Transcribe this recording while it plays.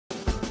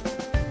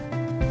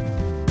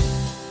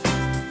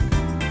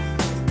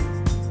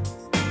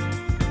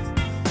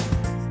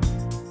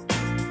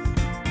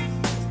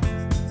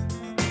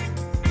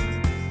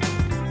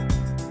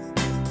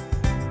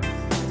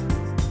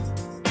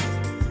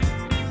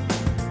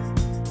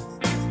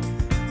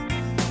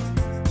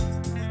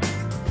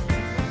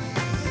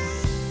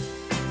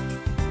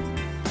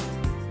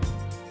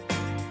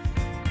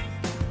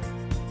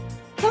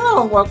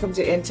Hello and welcome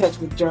to In Touch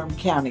with Durham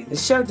County, the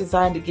show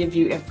designed to give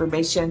you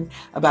information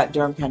about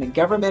Durham County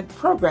government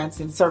programs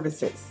and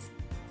services.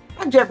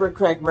 I'm Deborah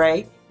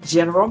Craig-Ray,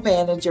 General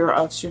Manager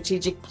of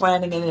Strategic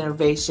Planning and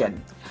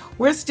Innovation.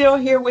 We're still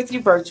here with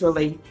you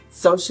virtually,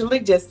 socially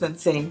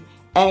distancing,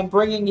 and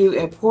bringing you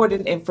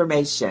important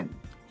information.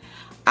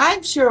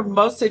 I'm sure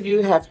most of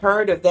you have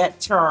heard of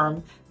that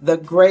term, the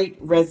Great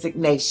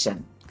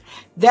Resignation.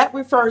 That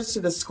refers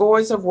to the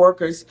scores of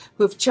workers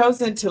who have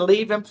chosen to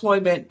leave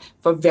employment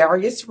for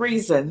various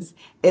reasons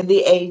in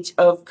the age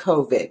of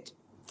COVID.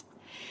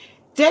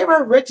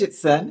 Dara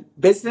Richardson,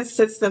 Business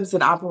Systems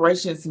and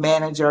Operations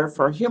Manager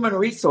for Human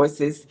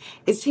Resources,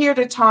 is here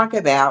to talk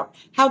about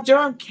how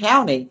Durham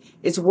County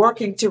is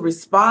working to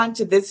respond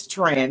to this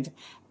trend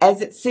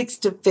as it seeks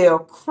to fill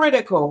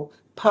critical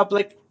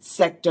public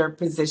sector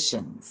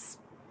positions.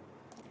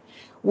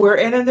 We're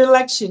in an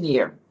election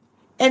year.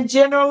 And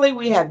generally,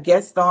 we have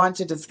guests on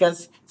to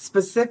discuss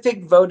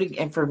specific voting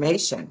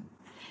information.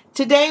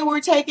 Today, we're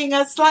taking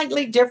a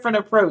slightly different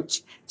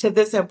approach to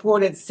this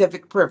important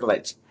civic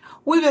privilege.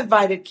 We've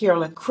invited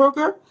Carolyn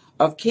Krueger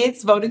of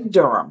Kids Voting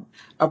Durham,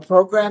 a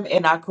program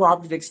in our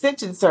Cooperative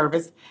Extension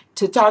Service,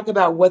 to talk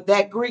about what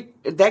that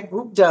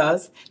group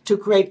does to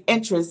create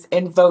interest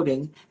in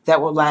voting that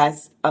will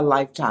last a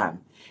lifetime.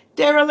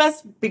 Dara,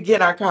 let's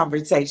begin our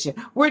conversation.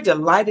 We're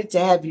delighted to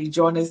have you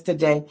join us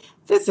today.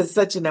 This is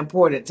such an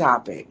important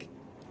topic.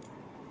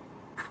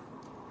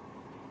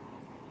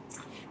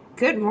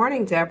 Good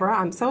morning, Deborah.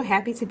 I'm so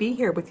happy to be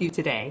here with you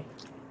today.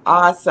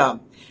 Awesome.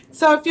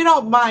 So if you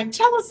don't mind,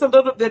 tell us a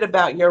little bit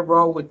about your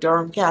role with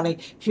Durham County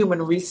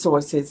Human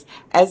Resources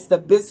as the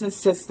Business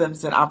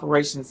Systems and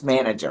Operations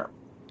Manager.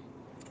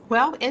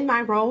 Well, in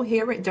my role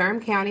here at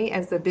Durham County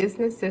as the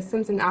Business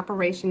Systems and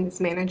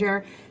Operations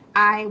Manager,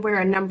 I wear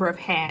a number of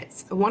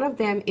hats. One of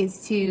them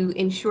is to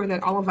ensure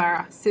that all of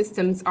our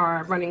systems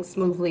are running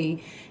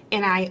smoothly,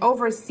 and I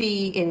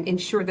oversee and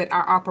ensure that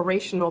our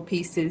operational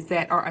pieces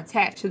that are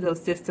attached to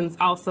those systems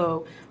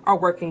also are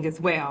working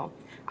as well.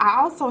 I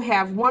also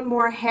have one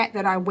more hat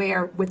that I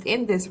wear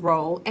within this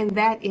role, and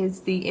that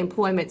is the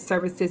employment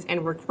services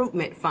and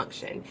recruitment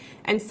function.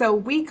 And so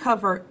we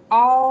cover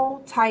all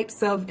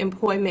types of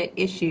employment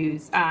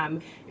issues.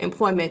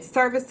 Employment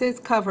services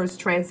covers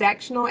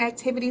transactional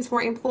activities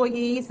for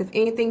employees. If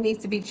anything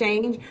needs to be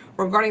changed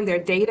regarding their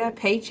data,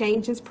 pay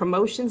changes,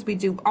 promotions, we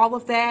do all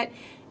of that.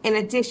 In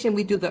addition,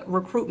 we do the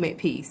recruitment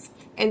piece.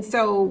 And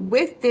so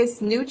with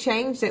this new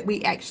change that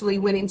we actually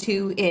went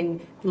into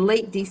in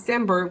late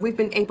December, we've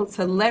been able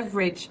to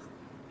leverage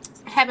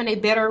having a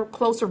better,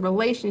 closer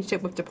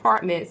relationship with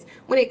departments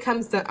when it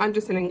comes to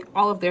understanding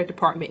all of their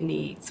department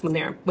needs when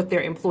they're with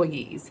their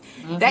employees.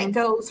 That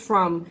goes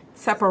from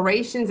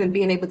separations and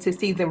being able to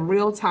see them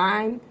real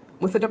time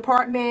with the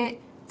department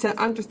to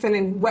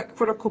understanding what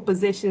critical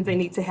positions they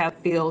need to have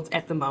filled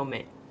at the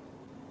moment.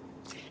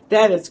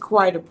 That is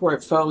quite a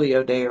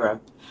portfolio,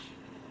 Dara.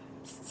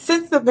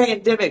 Since the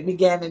pandemic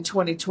began in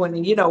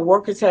 2020,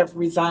 workers have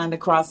resigned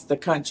across the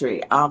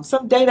country.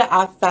 Some data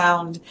I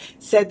found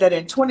said that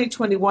in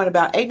 2021,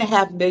 about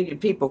 8.5 million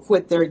people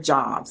quit their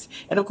jobs.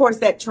 And of course,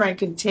 that trend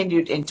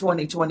continued in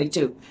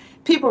 2022.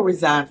 People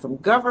resigned from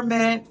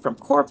government, from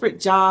corporate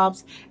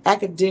jobs,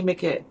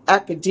 academia,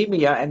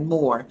 and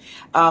more.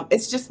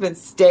 It's just been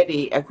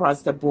steady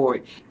across the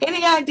board.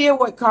 Any idea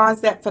what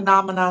caused that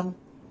phenomenon?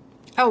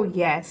 Oh,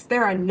 yes.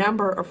 There are a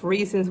number of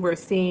reasons we're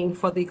seeing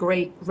for the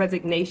Great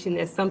Resignation,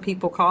 as some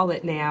people call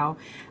it now.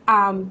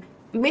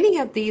 Many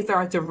of these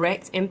are a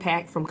direct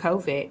impact from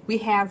COVID. We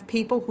have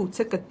people who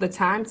took the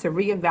time to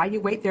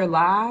reevaluate their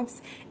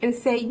lives and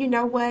say, you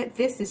know what,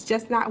 this is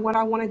just not what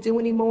I want to do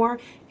anymore.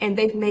 And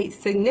they've made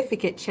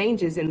significant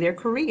changes in their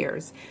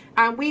careers.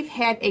 We've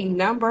had a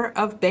number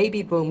of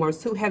baby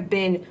boomers who have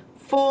been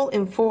full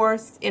in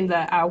force in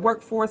the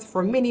workforce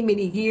for many,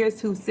 many years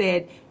who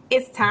said,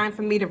 it's time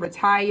for me to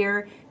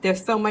retire.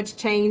 There's so much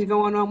change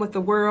going on with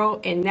the world,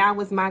 and now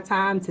is my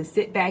time to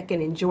sit back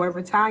and enjoy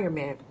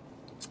retirement.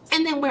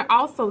 And then we're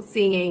also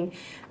seeing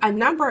a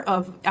number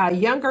of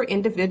younger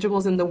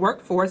individuals in the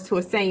workforce who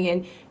are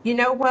saying, you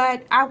know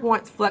what, I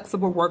want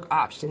flexible work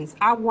options.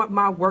 I want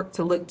my work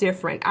to look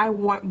different. I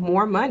want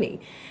more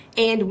money.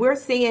 And we're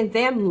seeing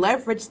them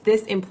leverage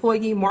this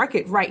employee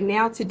market right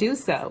now to do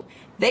so.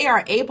 They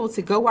are able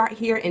to go out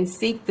here and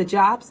seek the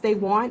jobs they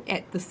want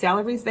at the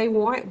salaries they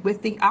want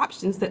with the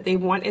options that they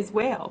want as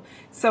well.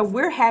 So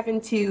we're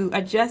having to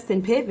adjust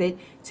and pivot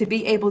to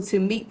be able to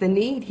meet the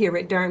need here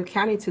at Durham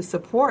County to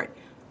support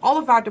all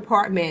of our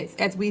departments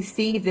as we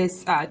see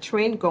this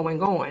trend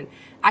going on.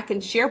 I can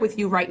share with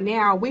you right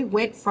now, we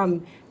went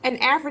from an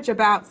average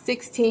about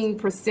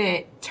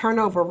 16%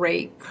 turnover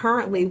rate.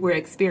 Currently, we're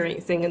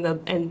experiencing in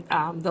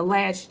the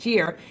last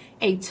year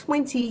a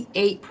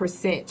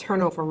 28%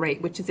 turnover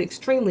rate, which is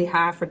extremely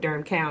high for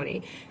Durham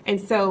County.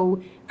 And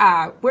so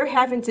we're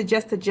having to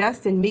just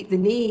adjust and meet the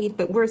need,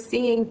 but we're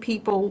seeing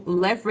people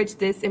leverage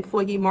this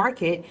employee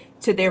market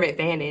to their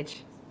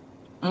advantage.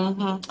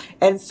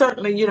 And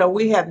certainly,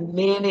 we have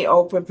many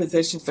open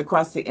positions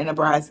across the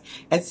enterprise.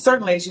 And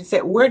certainly, as you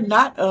said, we're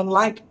not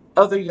unlike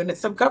other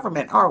units of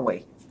government, are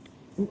we?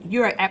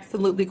 You're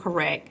absolutely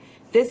correct.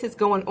 This is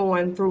going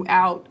on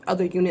throughout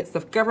other units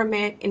of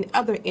government and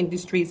other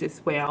industries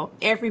as well.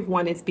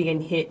 Everyone is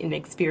being hit and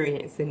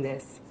experiencing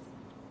this.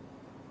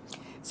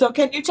 So,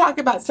 can you talk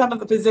about some of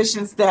the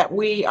positions that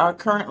we are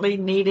currently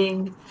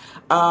needing,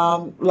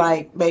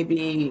 like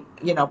maybe,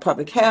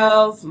 public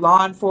health,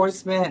 law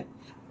enforcement,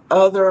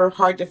 other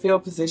hard to fill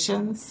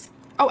positions?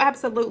 Oh,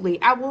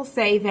 absolutely. I will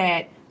say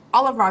that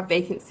all of our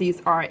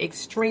vacancies are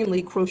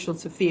extremely crucial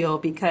to fill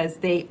because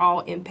they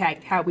all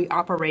impact how we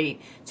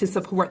operate to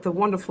support the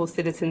wonderful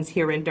citizens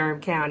here in Durham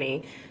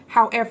County.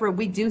 However,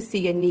 we do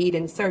see a need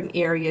in certain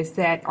areas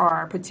that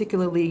are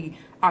particularly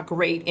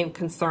great and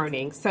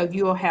concerning. So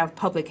you'll have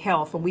public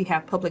health, and we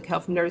have public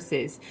health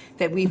nurses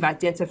that we've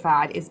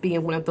identified as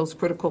being one of those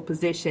critical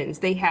positions.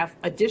 They have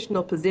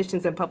additional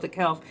positions in public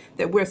health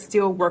that we're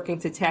still working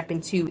to tap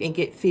into and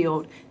get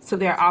filled so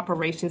their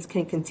operations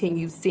can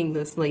continue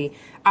seamlessly.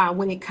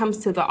 When it comes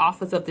to the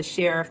office of the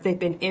sheriff, they've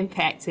been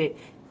impacted.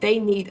 They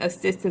need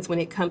assistance when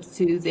it comes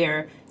to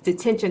their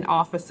detention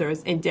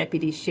officers and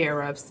deputy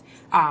sheriffs.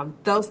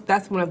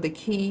 That's one of the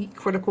key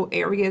critical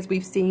areas.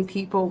 We've seen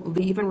people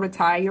leave and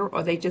retire,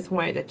 or they just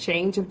wanted a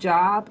change of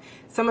job.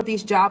 Some of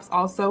these jobs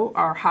also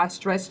are high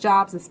stress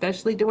jobs,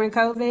 especially during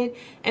COVID.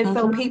 And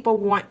so people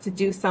want to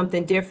do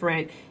something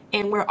different.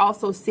 And we're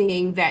also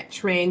seeing that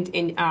trend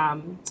in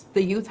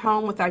the youth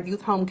home with our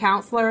youth home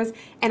counselors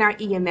and our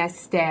EMS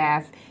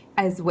staff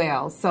as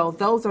well. So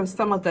those are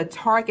some of the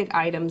target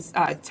items,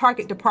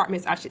 target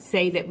departments, I should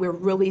say, that we're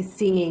really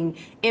seeing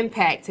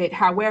impacted.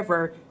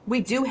 However, we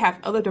do have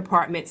other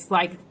departments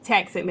like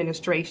tax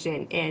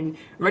administration and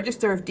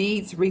register of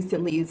deeds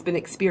recently has been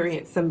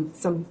experiencing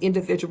some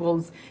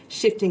individuals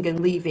shifting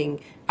and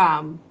leaving,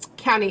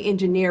 county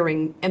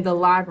engineering and the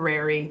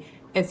library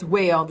as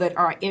well that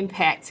are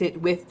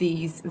impacted with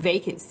these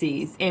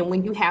vacancies. And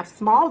when you have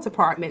small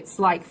departments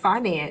like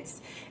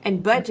finance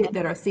and budget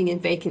that are seeing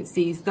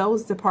vacancies,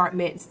 those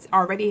departments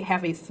already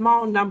have a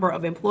small number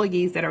of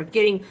employees that are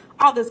getting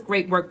all this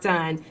great work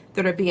done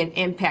that are being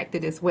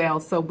impacted as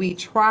well. So we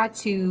try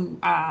to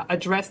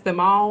address them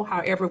all.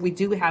 However, we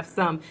do have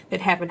some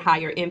that have a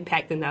higher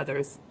impact than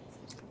others.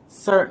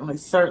 Certainly,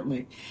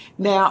 certainly.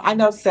 Now, I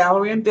know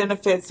salary and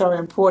benefits are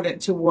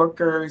important to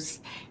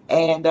workers,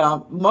 and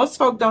most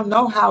folk don't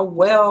know how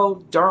well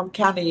Durham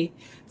County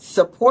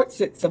supports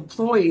its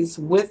employees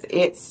with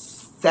its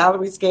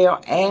salary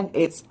scale and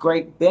its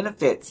great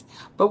benefits.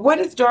 But what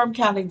is Durham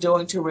County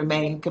doing to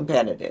remain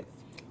competitive?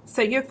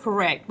 So you're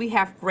correct. We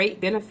have great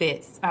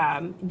benefits.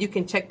 You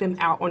can check them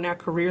out on our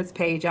careers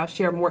page. I'll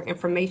share more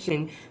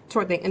information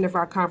toward the end of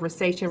our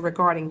conversation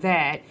regarding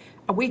that.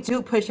 We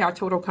do push our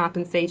total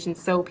compensation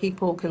so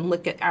people can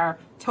look at our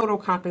total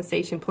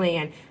compensation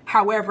plan.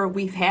 However,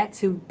 we've had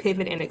to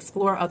pivot and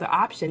explore other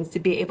options to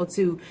be able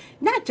to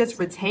not just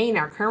retain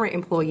our current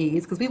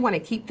employees, because we want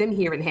to keep them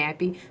here and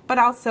happy, but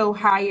also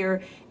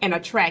hire and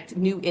attract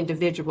new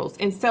individuals.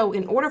 And so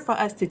in order for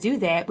us to do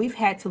that, we've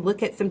had to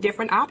look at some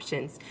different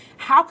options.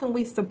 How can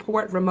we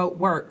support remote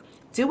work?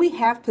 Do we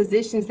have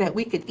positions that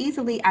we could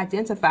easily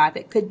identify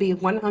that could be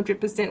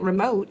 100%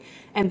 remote,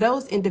 and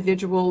those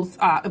individuals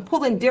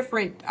pull in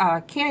different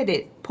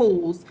candidate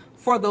pools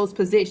for those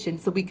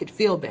positions so we could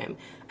fill them?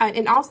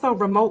 And also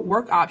remote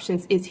work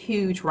options is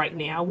huge right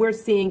now. We're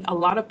seeing a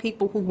lot of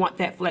people who want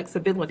that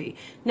flexibility.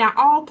 Now,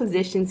 all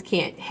positions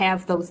can't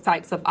have those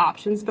types of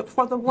options, but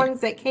for the ones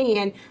that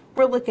can,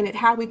 we're looking at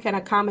how we can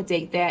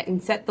accommodate that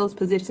and set those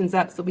positions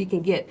up so we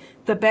can get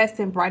the best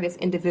and brightest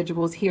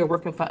individuals here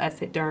working for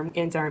us at Durham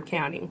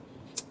County.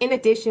 In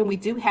addition, we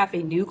do have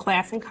a new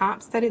class and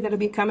comp study that'll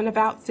be coming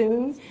about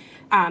soon.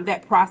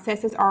 That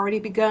process has already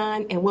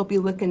begun, and we'll be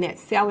looking at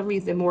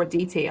salaries in more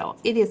detail.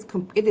 It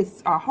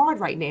is hard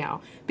right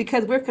now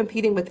because we're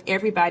competing with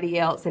everybody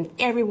else, and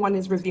everyone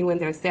is reviewing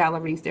their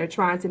salaries. They're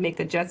trying to make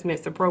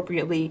adjustments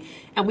appropriately,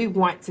 and we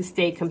want to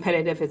stay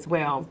competitive as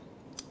well.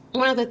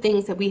 One of the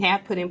things that we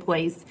have put in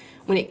place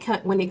when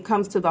it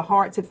comes to the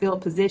hard to fill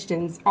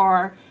positions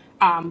are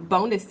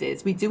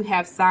bonuses. We do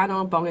have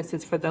sign-on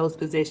bonuses for those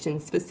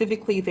positions.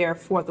 Specifically, they're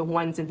for the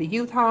ones in the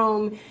youth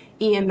home,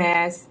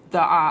 EMS,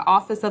 the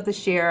office of the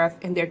sheriff,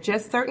 and they're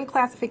just certain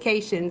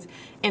classifications,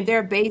 and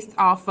they're based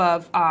off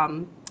of,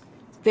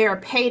 they're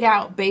paid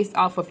out based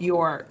off of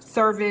your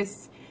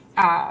service,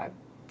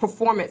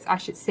 performance, I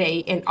should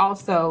say, and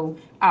also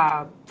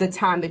the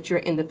time that you're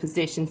in the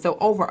position. So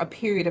over a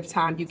period of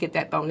time, you get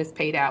that bonus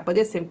paid out. But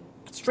it's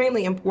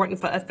extremely important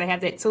for us to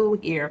have that tool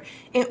here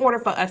in order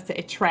for us to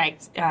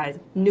attract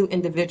new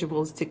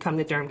individuals to come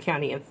to Durham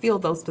County and fill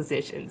those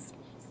positions.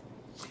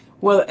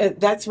 Well,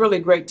 that's really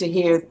great to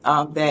hear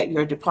that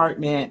your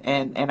department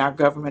and our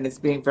government is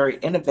being very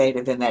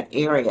innovative in that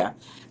area.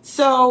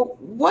 So,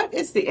 what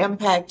is the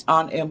impact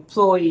on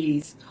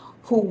employees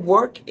who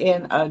work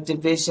in a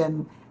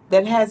division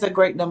that has a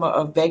great number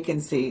of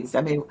vacancies?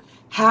 I mean,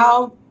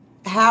 how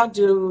how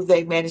do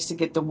they manage to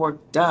get the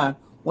work done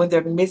when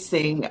they're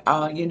missing,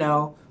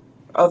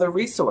 other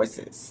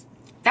resources?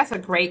 That's a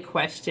great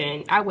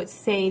question. I would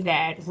say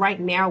that right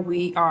now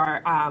we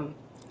are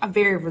a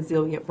very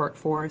resilient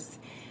workforce.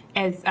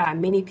 as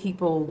many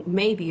people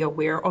may be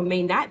aware or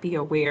may not be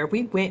aware,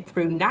 we went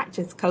through not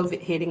just COVID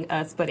hitting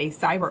us, but a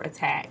cyber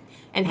attack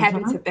and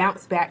having to Mm-hmm.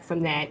 bounce back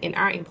from that. And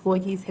our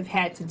employees have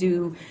had to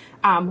do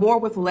more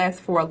with less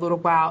for a little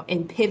while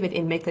and pivot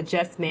and make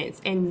adjustments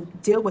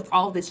and deal with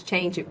all this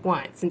change at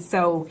once. And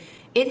so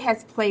it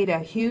has played a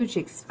huge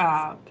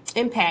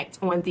impact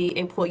on the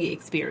employee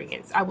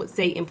experience. I would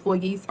say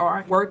employees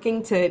are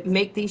working to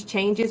make these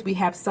changes. We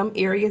have some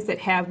areas that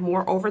have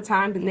more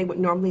overtime than they would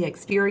normally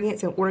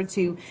experience in order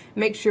to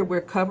make sure we're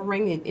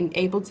covering and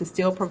able to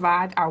still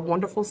provide our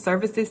wonderful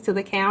services to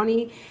the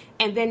county.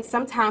 And then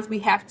sometimes we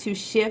have to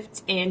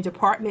shift and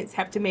departments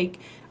have to make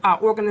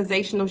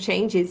organizational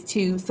changes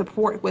to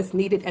support what's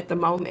needed at the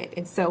moment.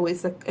 And so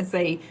it's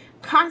a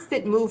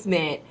constant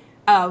movement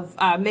of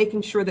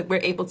making sure that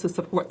we're able to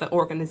support the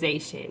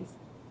organization.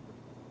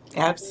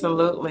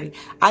 Absolutely.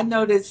 I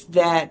noticed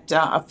that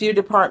a few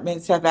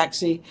departments have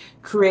actually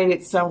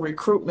created some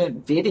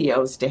recruitment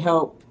videos to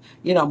help,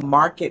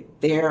 market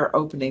their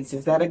openings.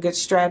 Is that a good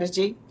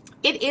strategy?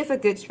 It is a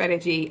good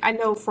strategy. I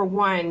know for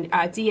one,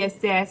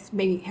 DSS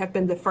may have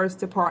been the first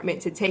department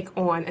to take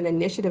on an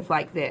initiative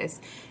like this.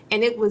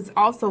 And it was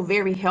also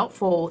very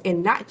helpful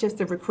in not just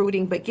the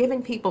recruiting, but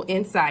giving people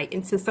insight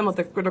into some of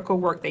the critical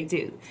work they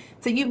do.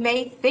 So you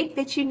may think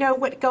that you know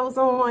what goes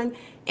on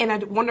in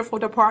a wonderful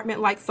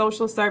department like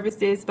social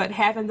services, but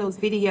having those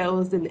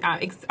videos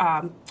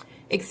and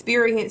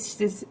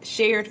experiences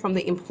shared from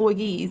the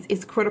employees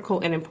is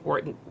critical and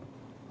important.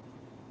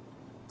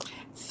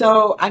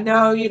 So I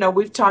know,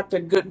 we've talked a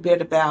good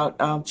bit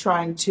about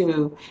trying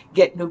to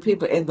get new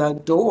people in the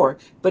door,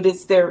 but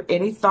is there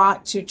any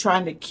thought to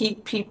trying to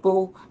keep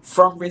people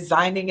from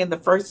resigning in the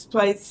first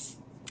place?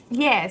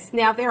 Yes,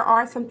 now there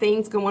are some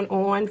things going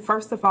on.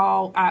 First of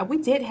all, we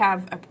did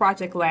have a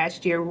project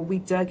last year where we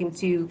dug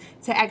into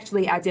to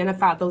actually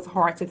identify those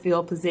hard to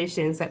fill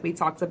positions that we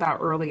talked about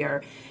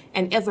earlier.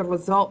 And as a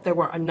result, there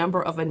were a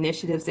number of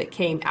initiatives that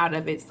came out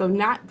of it. So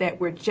not that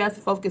we're just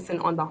focusing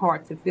on the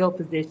hard to fill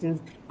positions,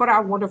 but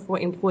our wonderful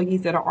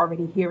employees that are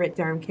already here at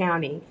Durham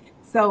County.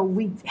 So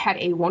we had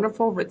a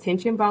wonderful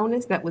retention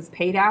bonus that was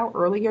paid out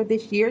earlier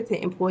this year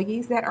to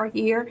employees that are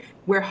here.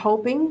 We're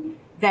hoping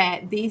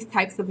that these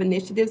types of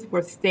initiatives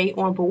will stay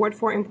on board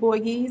for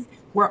employees.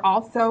 We're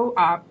also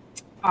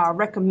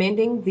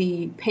recommending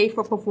the pay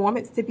for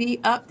performance to be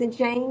upped and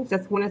changed.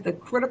 That's one of the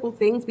critical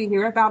things we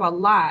hear about a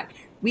lot.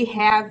 We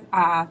have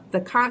the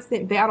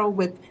constant battle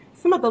with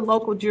some of the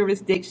local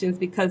jurisdictions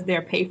because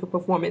their pay for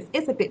performance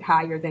is a bit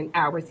higher than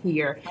ours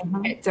here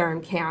Mhm. at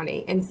Durham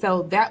County. And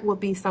so that will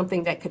be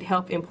something that could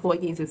help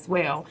employees as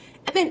well.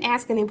 And then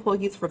asking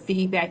employees for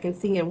feedback and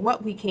seeing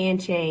what we can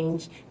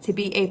change to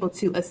be able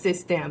to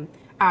assist them.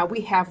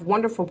 We have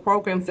wonderful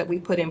programs that we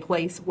put in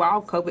place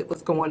while COVID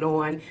was going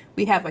on.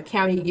 We have a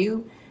County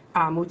U,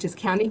 which is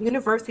County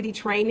University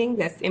training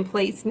that's in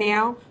place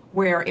now,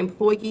 where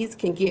employees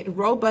can get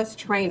robust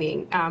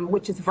training,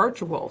 which is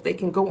virtual. They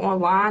can go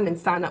online and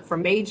sign up for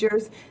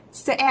majors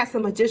to add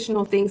some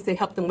additional things to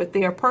help them with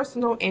their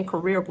personal and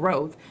career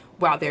growth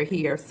while they're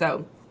here.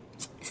 So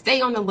stay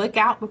on the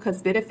lookout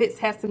because Benefits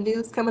has some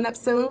news coming up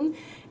soon.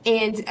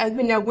 And,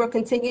 we'll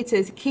continue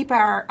to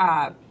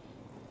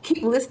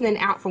keep listening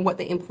out from what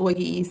the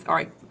employees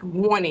are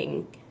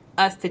wanting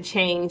us to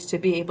change to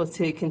be able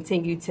to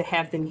continue to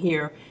have them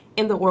here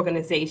in the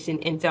organization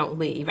and don't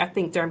leave. I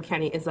think Durham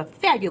County is a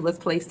fabulous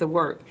place to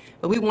work,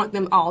 but we want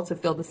them all to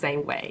feel the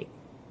same way.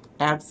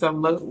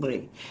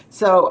 Absolutely.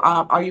 So,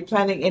 are you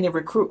planning any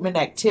recruitment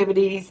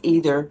activities,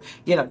 either,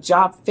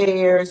 job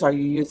fairs? Are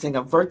you using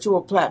a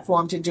virtual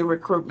platform to do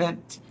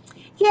recruitment?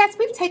 Yes,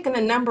 we've taken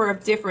a number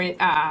of different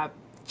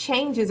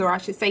changes, or I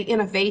should say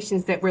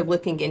innovations that we're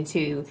looking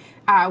into.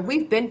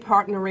 We've been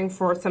partnering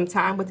for some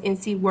time with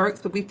NC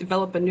Works, but we've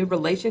developed a new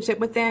relationship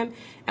with them,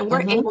 and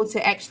we're Mm-hmm. able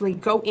to actually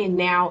go in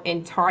now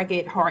and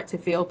target hard to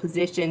fill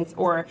positions,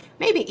 or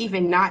maybe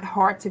even not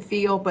hard to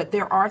fill, but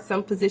there are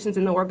some positions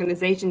in the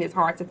organization it's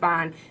hard to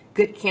find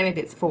good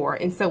candidates for.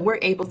 And so we're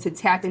able to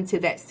tap into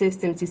that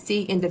system to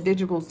see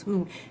individuals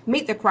who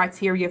meet the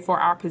criteria for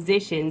our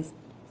positions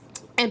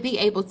and be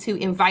able to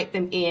invite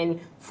them in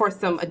for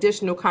some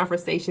additional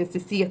conversations to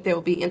see if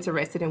they'll be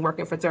interested in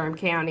working for Durham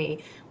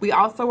County. We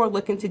also are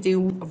looking to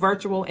do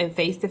virtual and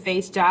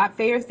face-to-face job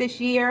fairs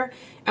this year,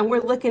 and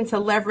we're looking to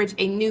leverage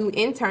a new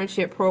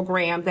internship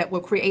program that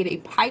will create a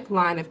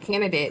pipeline of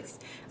candidates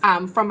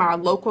from our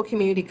local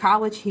community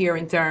college here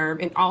in Durham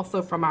and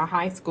also from our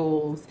high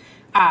schools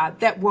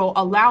that will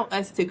allow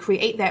us to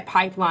create that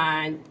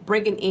pipeline,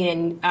 bringing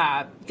in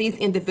these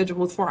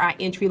individuals for our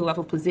entry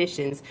level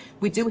positions.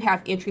 We do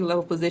have entry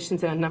level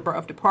positions in a number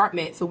of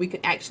departments, so we can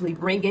actually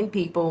bring in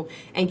people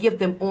and give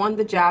them on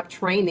the job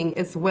training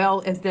as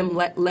well as them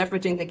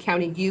leveraging the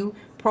County U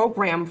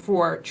program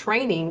for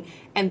training,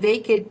 and they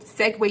could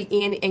segue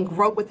in and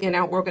grow within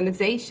our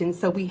organization.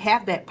 So we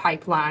have that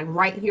pipeline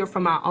right here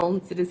from our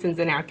own citizens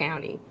in our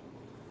county.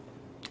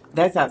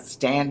 That's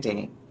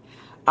outstanding.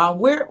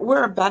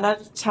 We're about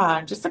out of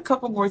time. Just a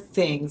couple more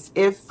things.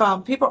 If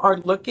people are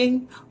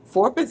looking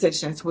for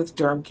positions with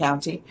Durham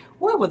County,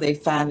 where will they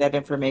find that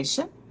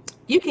information?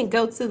 You can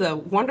go to the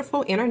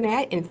wonderful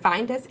internet and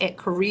find us at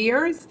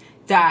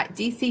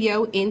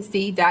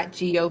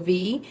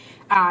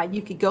careers.dconc.gov.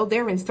 You could go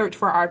there and search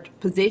for our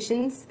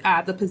positions.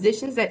 The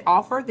positions that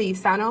offer the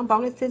sign-on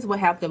bonuses, we'll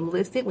have them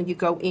listed when you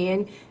go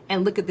in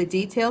and look at the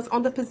details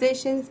on the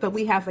positions. But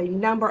we have a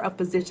number of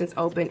positions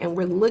open, and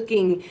we're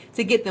looking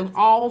to get them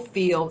all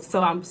filled.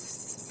 So I'm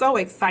so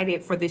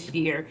excited for this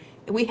year.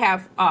 We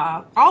have,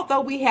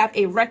 although we have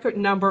a record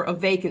number of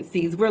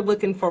vacancies, we're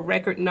looking for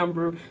record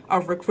number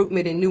of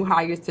recruitment and new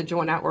hires to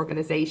join our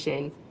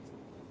organization.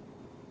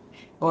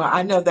 Well,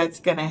 I know that's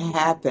going to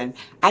happen.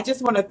 I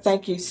just want to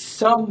thank you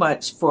so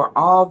much for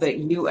all that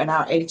you and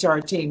our HR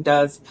team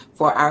does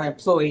for our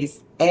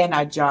employees and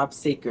our job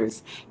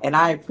seekers. And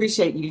I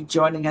appreciate you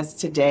joining us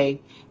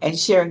today and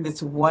sharing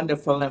this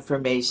wonderful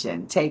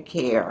information. Take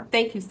care.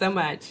 Thank you so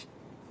much.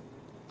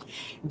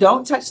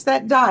 Don't touch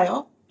that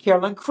dial.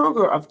 Carolyn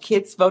Krueger of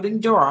Kids Voting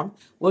Durham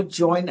will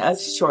join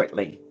us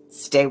shortly.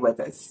 Stay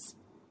with us.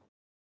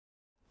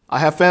 I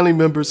have family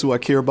members who I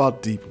care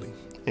about deeply,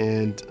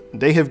 and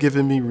they have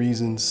given me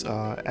reasons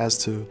as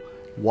to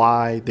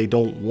why they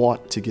don't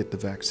want to get the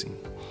vaccine.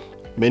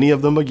 Many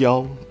of them are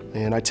young,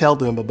 and I tell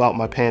them about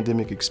my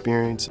pandemic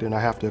experience, and I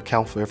have to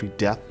account for every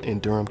death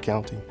in Durham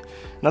County.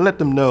 And I let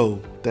them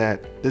know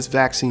that this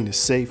vaccine is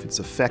safe, it's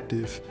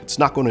effective, it's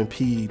not going to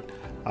impede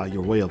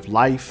your way of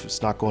life.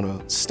 It's not going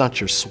to stunt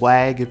your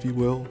swag, if you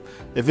will.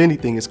 If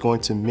anything, it's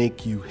going to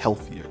make you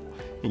healthier,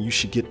 and you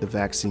should get the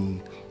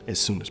vaccine as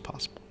soon as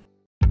possible.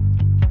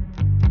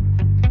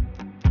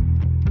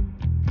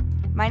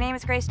 My name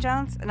is Grace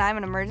Jones, and I'm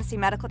an emergency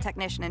medical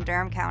technician in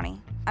Durham County.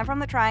 I'm from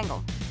the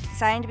Triangle.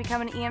 Deciding to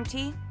become an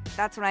EMT,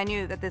 that's when I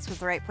knew that this was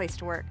the right place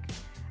to work.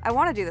 I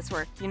want to do this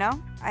work, you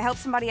know? I help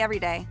somebody every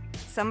day.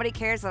 Somebody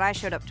cares that I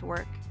showed up to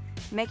work.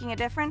 Making a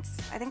difference,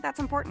 I think that's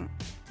important.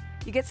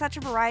 You get such a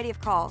variety of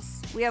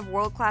calls. We have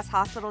world-class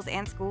hospitals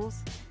and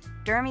schools.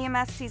 Durham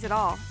EMS sees it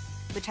all.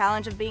 The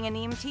challenge of being an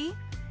EMT?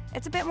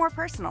 It's a bit more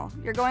personal.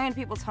 You're going into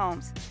people's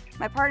homes.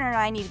 My partner and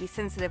I need to be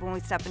sensitive when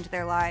we step into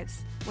their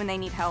lives, when they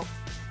need help.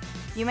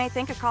 You may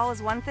think a call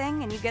is one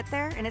thing, and you get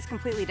there, and it's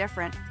completely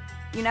different.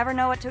 You never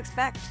know what to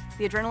expect.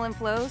 The adrenaline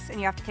flows, and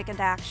you have to kick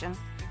into action.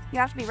 You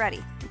have to be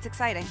ready. It's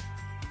exciting.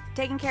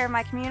 Taking care of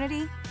my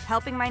community,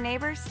 helping my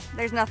neighbors,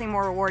 there's nothing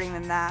more rewarding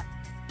than that.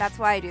 That's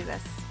why I do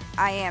this.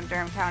 I am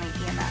Durham County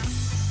EMS.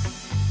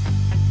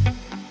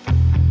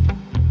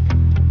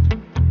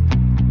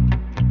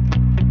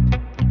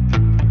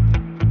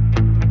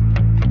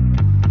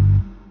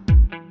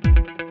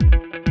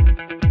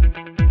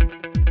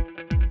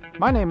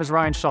 My name is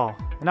Ryan Shaw,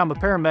 and I'm a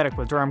paramedic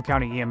with Durham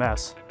County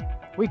EMS.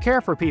 We care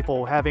for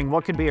people having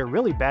what could be a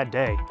really bad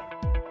day.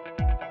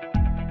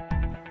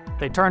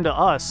 They turn to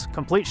us,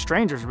 complete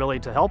strangers really,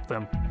 to help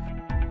them.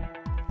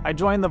 I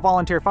joined the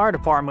volunteer fire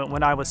department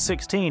when I was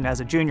 16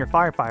 as a junior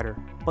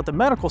firefighter, but the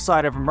medical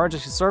side of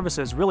emergency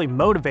services really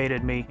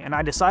motivated me, and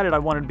I decided I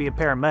wanted to be a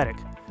paramedic.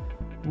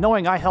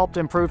 Knowing I helped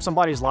improve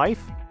somebody's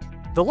life,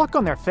 the look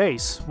on their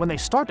face when they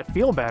start to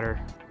feel better,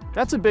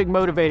 that's a big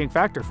motivating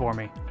factor for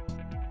me.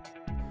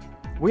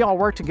 We all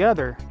work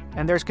together,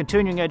 and there's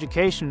continuing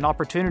education and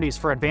opportunities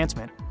for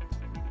advancement.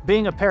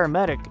 Being a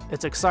paramedic,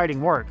 it's exciting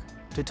work.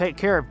 To take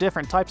care of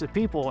different types of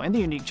people and the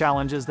unique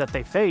challenges that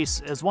they face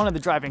is one of the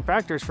driving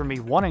factors for me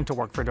wanting to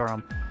work for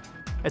Durham.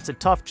 It's a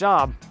tough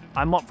job,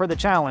 I'm up for the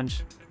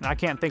challenge, and I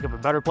can't think of a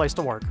better place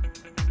to work.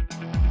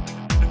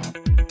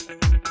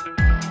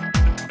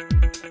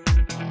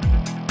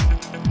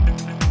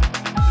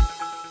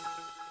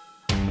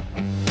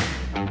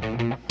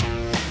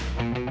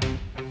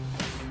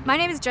 My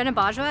name is Jenna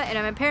Bajwa, and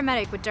I'm a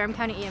paramedic with Durham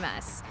County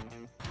EMS.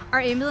 Our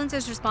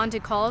ambulances respond to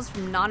calls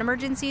from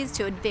non-emergencies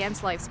to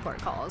advanced life support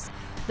calls.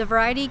 The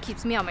variety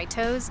keeps me on my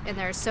toes, and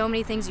there are so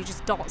many things you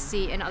just don't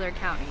see in other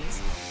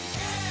counties.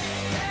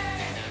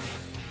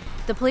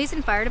 The police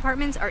and fire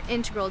departments are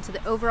integral to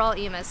the overall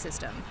EMS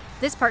system.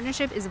 This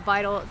partnership is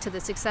vital to the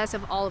success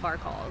of all of our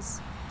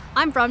calls.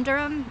 I'm from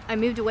Durham, I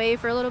moved away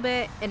for a little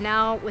bit, and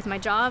now with my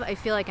job, I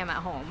feel like I'm at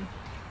home.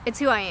 It's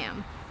who I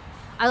am.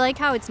 I like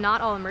how it's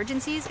not all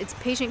emergencies, it's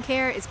patient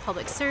care, it's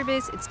public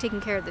service, it's taking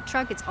care of the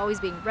truck, it's always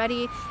being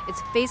ready, it's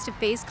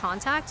face-to-face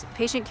contact.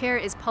 Patient care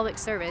is public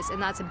service,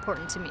 and that's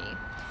important to me.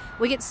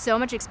 We get so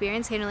much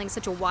experience handling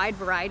such a wide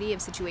variety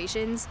of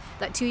situations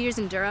that 2 years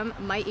in Durham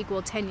might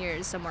equal 10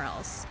 years somewhere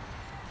else.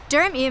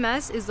 Durham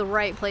EMS is the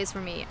right place for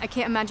me. I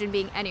can't imagine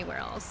being anywhere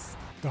else.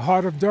 The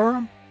heart of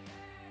Durham,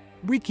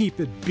 we keep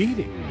it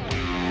beating.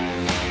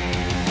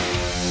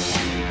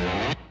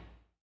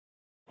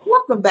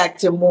 Welcome back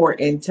to More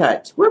in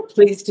Touch. We're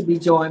pleased to be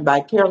joined by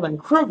Carolyn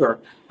Krueger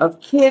of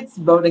Kids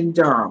Voting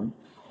Durham.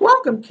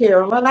 Welcome,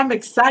 Carolyn. I'm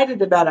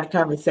excited about our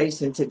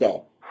conversation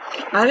today.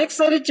 I'm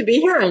excited to be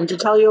here and to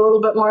tell you a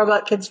little bit more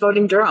about Kids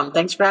Voting Durham.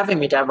 Thanks for having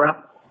me,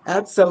 Deborah.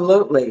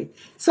 Absolutely.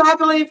 So I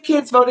believe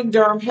Kids Voting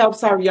Durham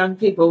helps our young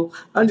people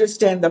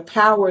understand the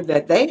power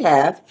that they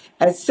have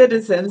as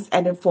citizens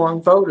and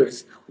informed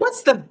voters.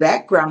 What's the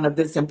background of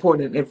this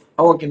important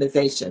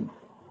organization?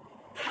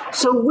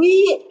 So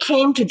we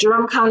came to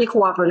Durham County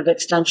Cooperative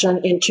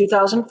Extension in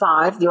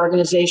 2005. The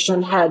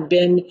organization had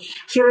been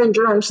here in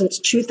Durham since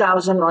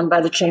 2000, run by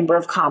the Chamber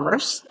of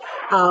Commerce.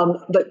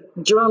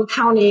 But Durham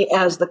County,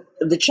 as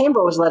the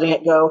Chamber was letting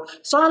it go,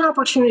 saw an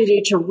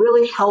opportunity to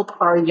really help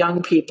our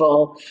young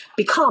people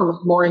become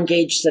more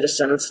engaged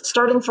citizens,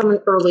 starting from an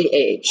early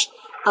age.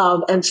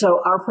 And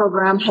so our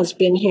program has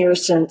been here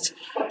since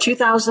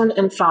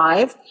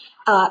 2005,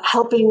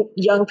 helping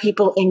young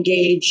people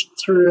engage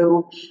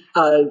through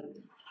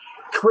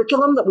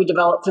curriculum that we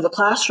develop for the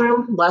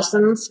classroom,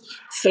 lessons,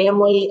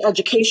 family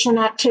education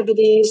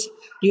activities,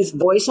 youth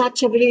voice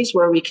activities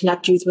where we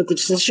connect youth with the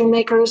decision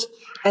makers,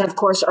 and of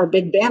course our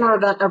big banner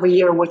event every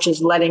year, which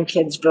is letting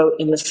kids vote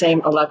in the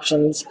same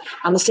elections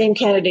on the same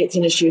candidates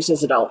and issues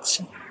as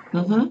adults.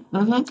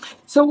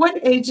 So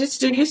what ages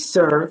do you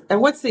serve, and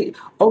what's the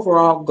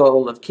overall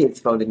goal of Kids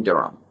Voting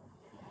Durham?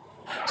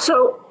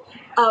 So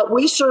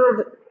we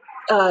serve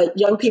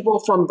young people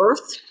from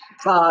birth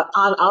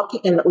on up,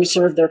 and we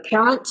serve their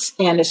parents.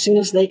 And as soon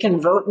as they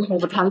can vote and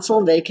hold a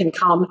pencil, they can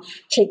come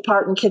take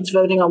part in kids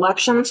voting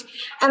elections.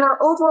 And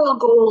our overall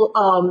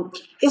goal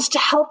is to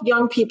help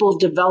young people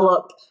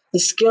develop the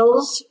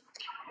skills,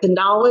 the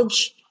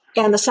knowledge,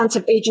 and the sense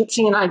of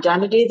agency and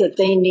identity that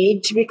they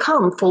need to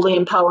become fully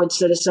empowered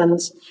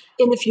citizens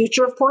in the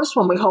future, of course,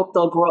 when we hope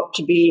they'll grow up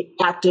to be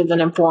active and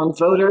informed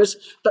voters,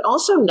 but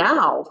also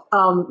now.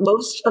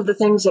 Most of the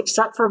things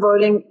except for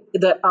voting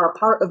that are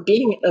part of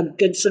being a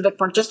good civic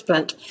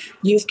participant,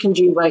 youth can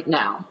do right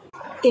now.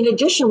 In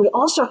addition, we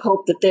also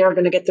hope that they are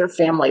going to get their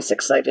families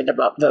excited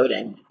about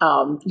voting.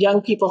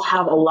 Young people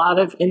have a lot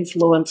of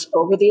influence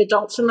over the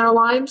adults in their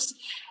lives,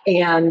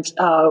 and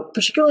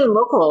particularly in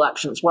local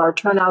elections where our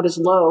turnout is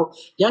low,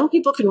 young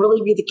people can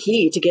really be the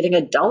key to getting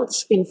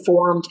adults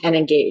informed and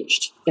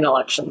engaged in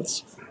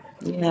elections.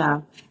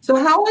 Yeah. So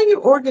how are you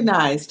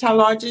organized? How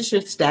large is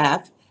your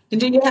staff? And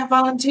do you have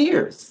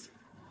volunteers?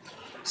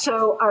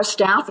 So our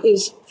staff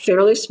is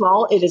fairly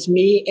small. It is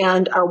me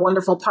and our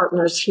wonderful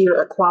partners here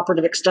at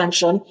Cooperative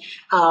Extension.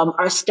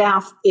 Our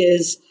staff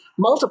is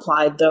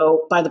multiplied,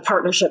 though, by the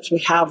partnerships we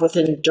have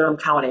within Durham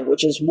County,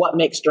 which is what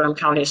makes Durham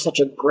County such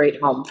a great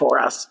home for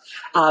us.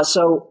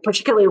 So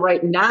particularly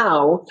right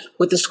now,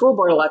 with the school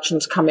board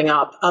elections coming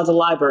up, the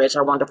libraries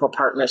are wonderful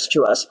partners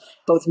to us.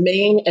 Both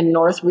Maine and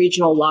North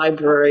Regional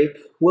Library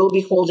will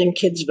be holding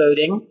kids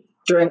voting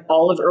during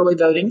all of early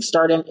voting,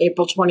 starting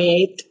April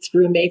 28th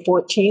through May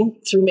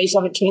 14th, through May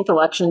 17th,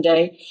 Election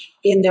Day,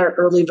 in their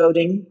early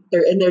voting,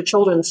 or in their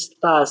children's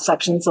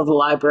sections of the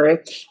library.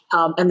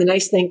 And the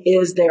nice thing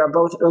is they are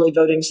both early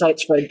voting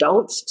sites for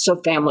adults, so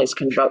families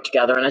can vote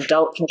together. An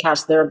adult can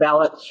cast their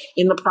ballot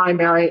in the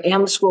primary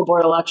and the school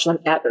board election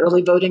at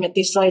early voting at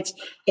these sites,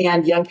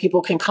 and young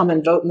people can come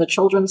and vote in the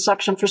children's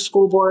section for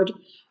school board.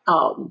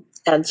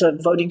 And so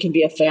voting can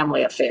be a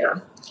family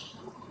affair.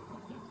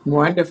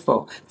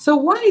 Wonderful. So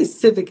why is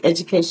civic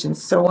education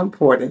so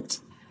important?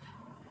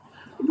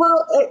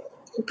 Well,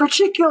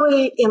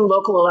 particularly in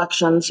local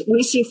elections,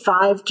 we see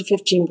 5 to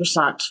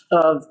 15%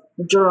 of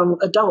Durham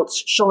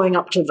adults showing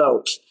up to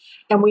vote.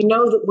 And we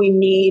know that we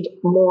need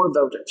more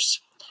voters.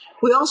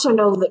 We also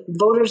know that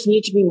voters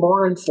need to be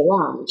more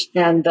informed,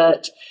 and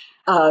that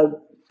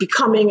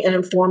becoming an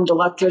informed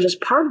electorate is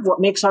part of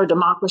what makes our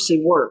democracy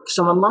work.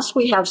 So unless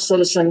we have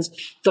citizens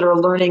that are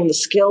learning the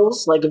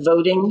skills like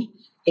voting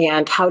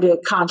and how to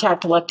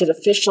contact elected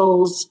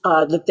officials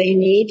that they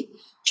need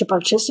to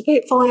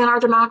participate fully in our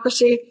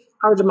democracy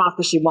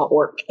won't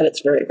work at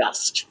its very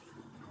best.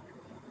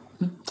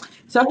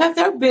 So have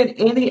there been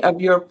any of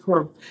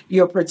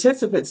your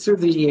participants through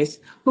the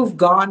years who've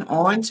gone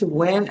on to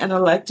win an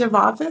elective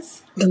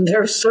office? And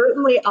there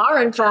certainly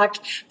are. In fact,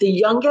 the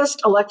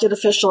youngest elected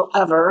official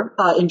ever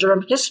in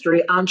Durham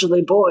history,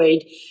 Anjali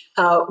Boyd,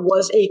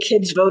 was a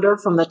kids voter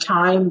from the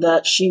time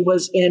that she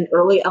was in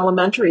early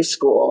elementary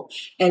school.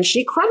 And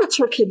she credits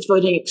her kids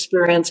voting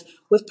experience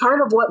with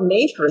part of what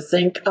made her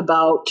think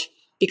about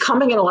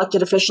becoming an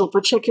elected official,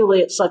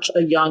 particularly at such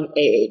a young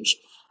age.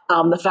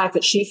 The fact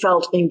that she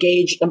felt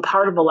engaged and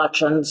part of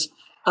elections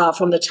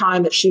from the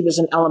time that she was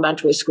in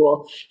elementary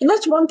school. And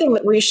that's one thing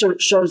that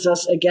research shows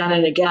us again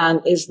and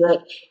again, is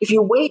that if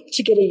you wait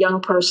to get a young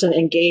person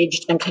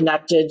engaged and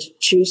connected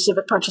to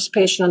civic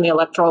participation in the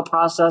electoral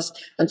process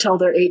until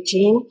they're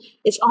 18,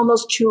 it's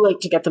almost too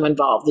late to get them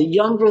involved. The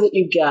younger that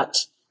you get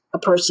a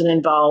person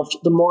involved,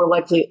 the more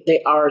likely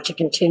they are to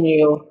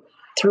continue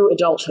through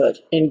adulthood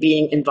in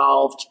being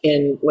involved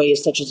in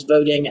ways such as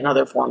voting and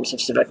other forms of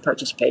civic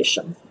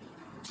participation.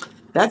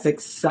 That's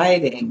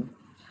exciting.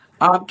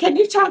 Can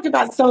you talk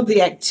about some of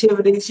the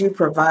activities you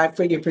provide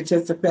for your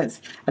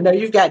participants? I know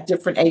you've got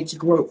different age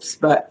groups,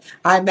 but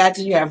I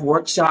imagine you have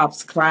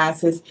workshops,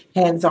 classes,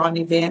 hands-on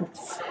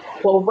events.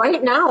 Well,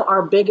 right now,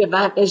 our big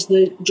event is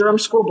the Durham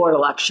School Board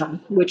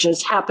election, which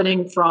is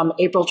happening from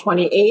April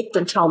 28th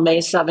until May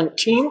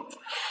 17th.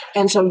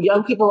 And so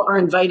young people are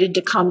invited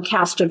to come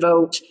cast a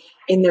vote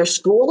in their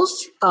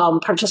schools.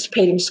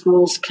 Participating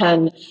schools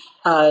can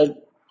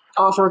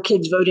offer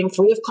kids voting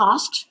free of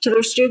cost to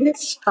their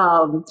students.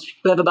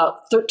 We have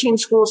about 13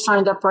 schools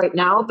signed up right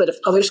now, but if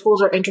other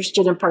schools are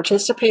interested in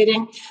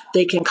participating,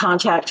 they can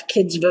contact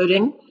Kids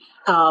Voting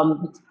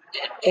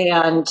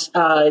and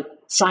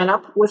sign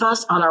up with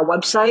us on our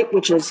website,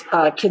 which is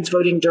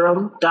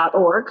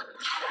kidsvotingdurham.org.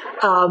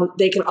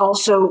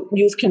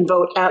 Youth can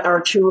vote at our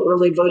 2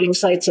 early voting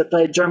sites at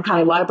the Durham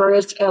County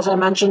Libraries, as I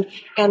mentioned,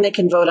 and they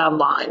can vote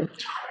online.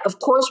 Of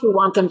course, we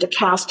want them to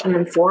cast an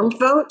informed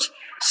vote,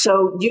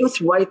 so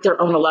youth write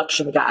their own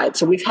election guide.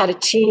 So we've had a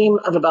team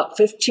of about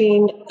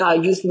 15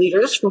 youth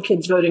leaders from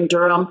Kids Voting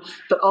Durham,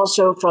 but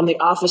also from the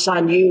Office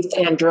on Youth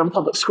and Durham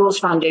Public Schools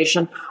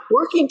Foundation,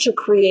 working to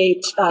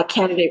create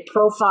candidate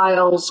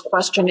profiles,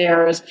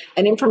 questionnaires,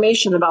 and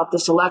information about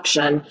this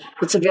election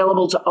that's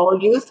available to all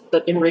youth.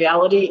 But in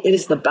reality, it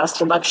is the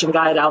best election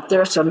guide out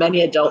there, so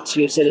many adults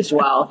use it as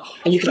well.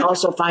 And you can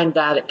also find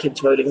that at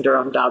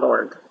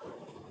kidsvotingdurham.org.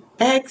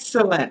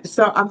 Excellent.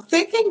 So I'm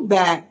thinking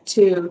back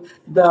to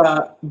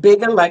the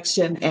big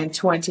election in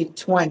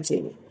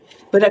 2020,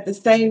 but at the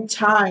same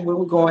time, we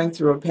were going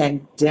through a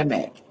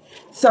pandemic.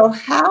 So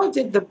how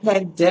did the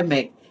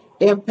pandemic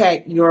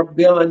impact your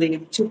ability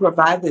to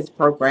provide this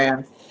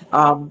program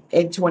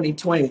in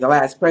 2020, the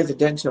last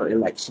presidential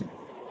election?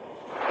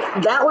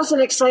 That was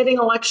an exciting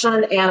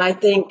election, and I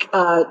think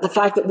the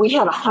fact that we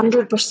had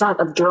 100%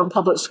 of Durham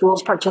Public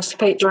Schools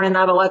participate during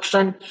that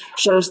election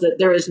shows that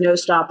there is no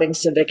stopping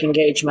civic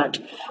engagement.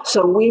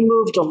 So we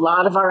moved a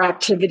lot of our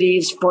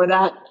activities for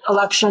that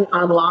election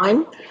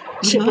online.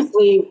 Mm-hmm.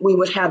 Typically, we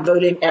would have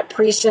voting at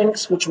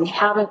precincts, which we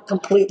haven't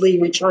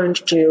completely returned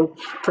to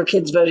for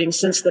kids voting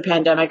since the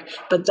pandemic.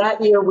 But that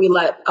year, we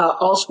let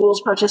all schools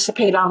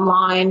participate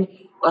online.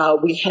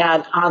 We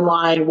had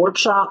online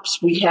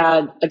workshops. We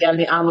had, again,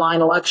 the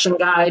online election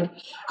guide.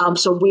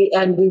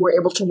 We were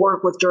able to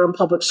work with Durham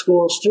Public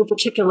Schools through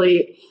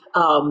particularly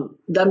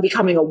them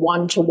becoming a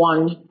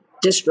one-to-one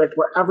district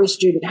where every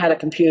student had a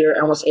computer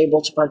and was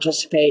able to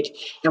participate.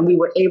 And we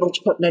were able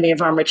to put many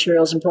of our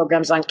materials and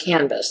programs on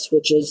Canvas,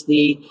 which is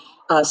the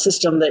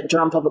system that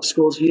Durham Public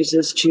Schools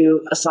uses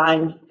to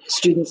assign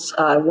students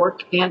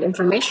work and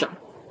information.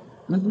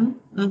 Mm-hmm.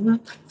 Mm-hmm.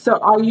 So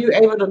are you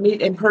able to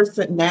meet in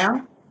person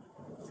now?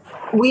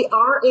 We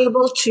are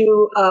able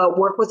to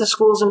work with the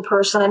schools in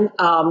person.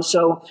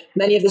 So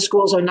many of the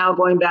schools are now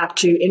going back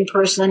to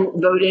in-person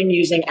voting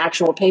using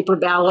actual paper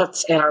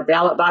ballots and our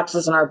ballot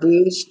boxes and our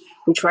booths.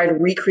 We try to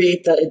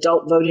recreate the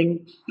adult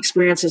voting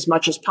experience as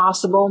much as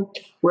possible.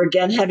 We're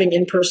again having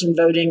in-person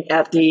voting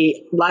at the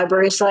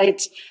library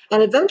sites.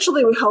 And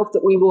eventually we hope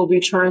that we will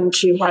return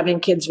to having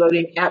kids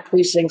voting at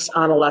precincts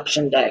on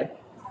Election Day.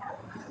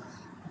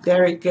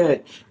 Very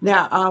good.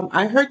 Now,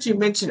 I heard you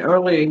mention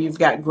earlier you've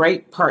got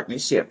great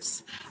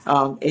partnerships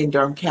in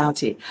Durham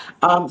County.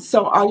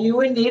 So are you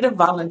in need of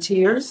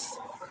volunteers?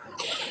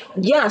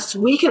 Yes,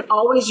 we can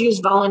always use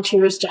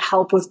volunteers to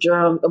help with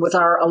Durham, with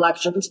our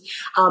elections.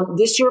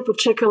 This year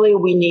particularly,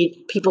 we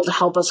need people to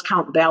help us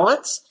count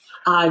ballots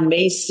on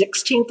May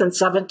 16th and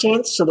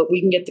 17th so that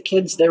we can get the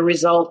kids their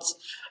results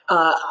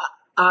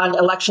on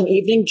election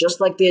evening, just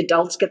like the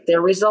adults get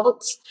their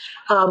results.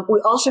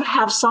 We also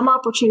have some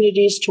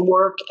opportunities to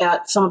work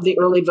at some of the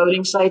early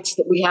voting sites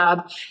that we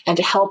have and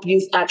to help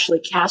youth actually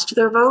cast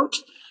their vote.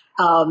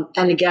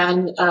 And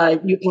again,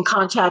 you can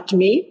contact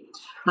me.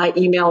 My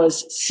email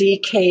is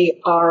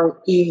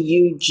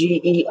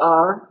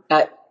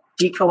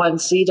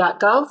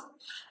ckrueger@dconc.gov.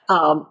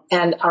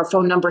 And our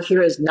phone number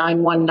here is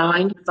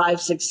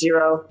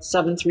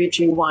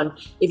 919-560-7321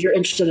 if you're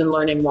interested in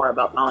learning more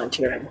about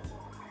volunteering.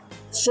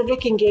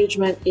 Civic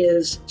engagement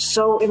is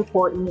so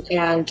important,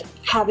 and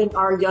having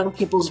our young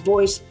people's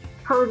voice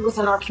heard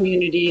within our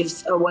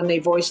communities when they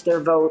voice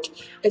their vote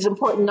is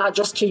important, not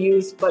just to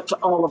youth, but to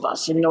all of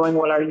us in knowing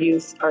what our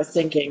youth are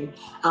thinking.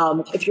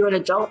 If you're an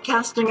adult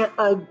casting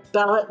a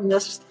ballot in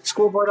this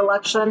school board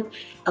election,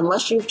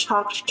 unless you've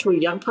talked to a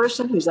young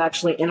person who's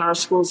actually in our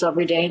schools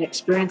every day and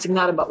experiencing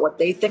that about what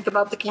they think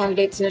about the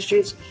candidates and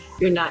issues,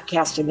 you're not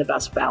casting the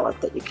best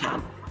ballot that you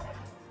can.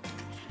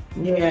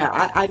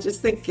 Yeah, I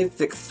just think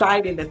it's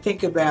exciting to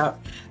think about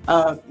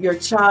your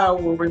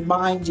child will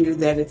remind you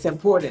that it's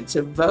important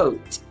to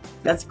vote.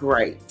 That's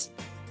great.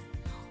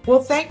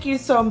 Well, thank you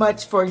so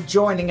much for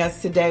joining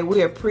us today.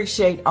 We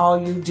appreciate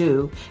all you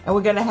do, and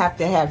we're going to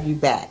have you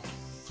back.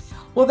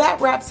 Well, that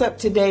wraps up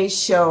today's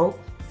show.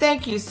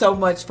 Thank you so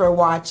much for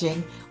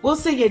watching. We'll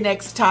see you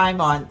next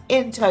time on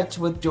In Touch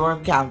with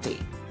Durham County.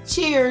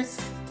 Cheers.